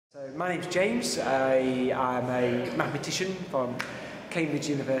My name's James. I'm a mathematician from Cambridge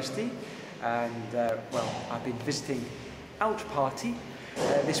University, and well, I've been visiting AltParty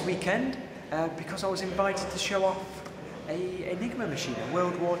this weekend because I was invited to show off a Enigma machine, a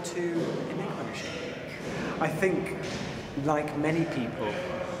World War II Enigma machine. I think, like many people,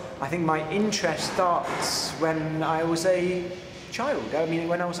 I think my interest starts when I was a child. I mean,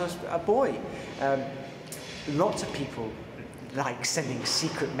 when I was a boy. Lots of people like sending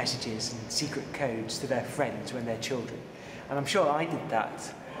secret messages and secret codes to their friends when they're children. And I'm sure I did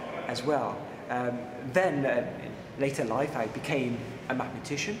that as well. Then, in later life, I became a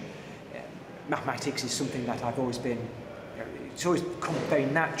mathematician. Mathematics is something that I've always been, it's always come very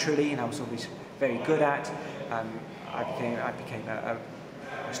naturally, and I was always very good at. I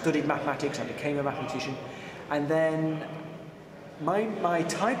studied mathematics, I became a mathematician. And then my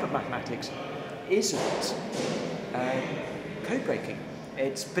type of mathematics isn't code breaking,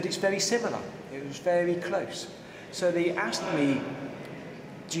 but it's very similar. It was very close. So they asked me,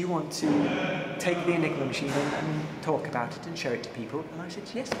 do you want to take the Enigma machine and talk about it and show it to people? And I said,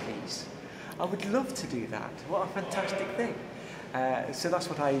 yes, please. I would love to do that. What a fantastic thing. So that's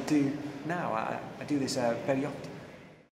what I do now. I do this very often.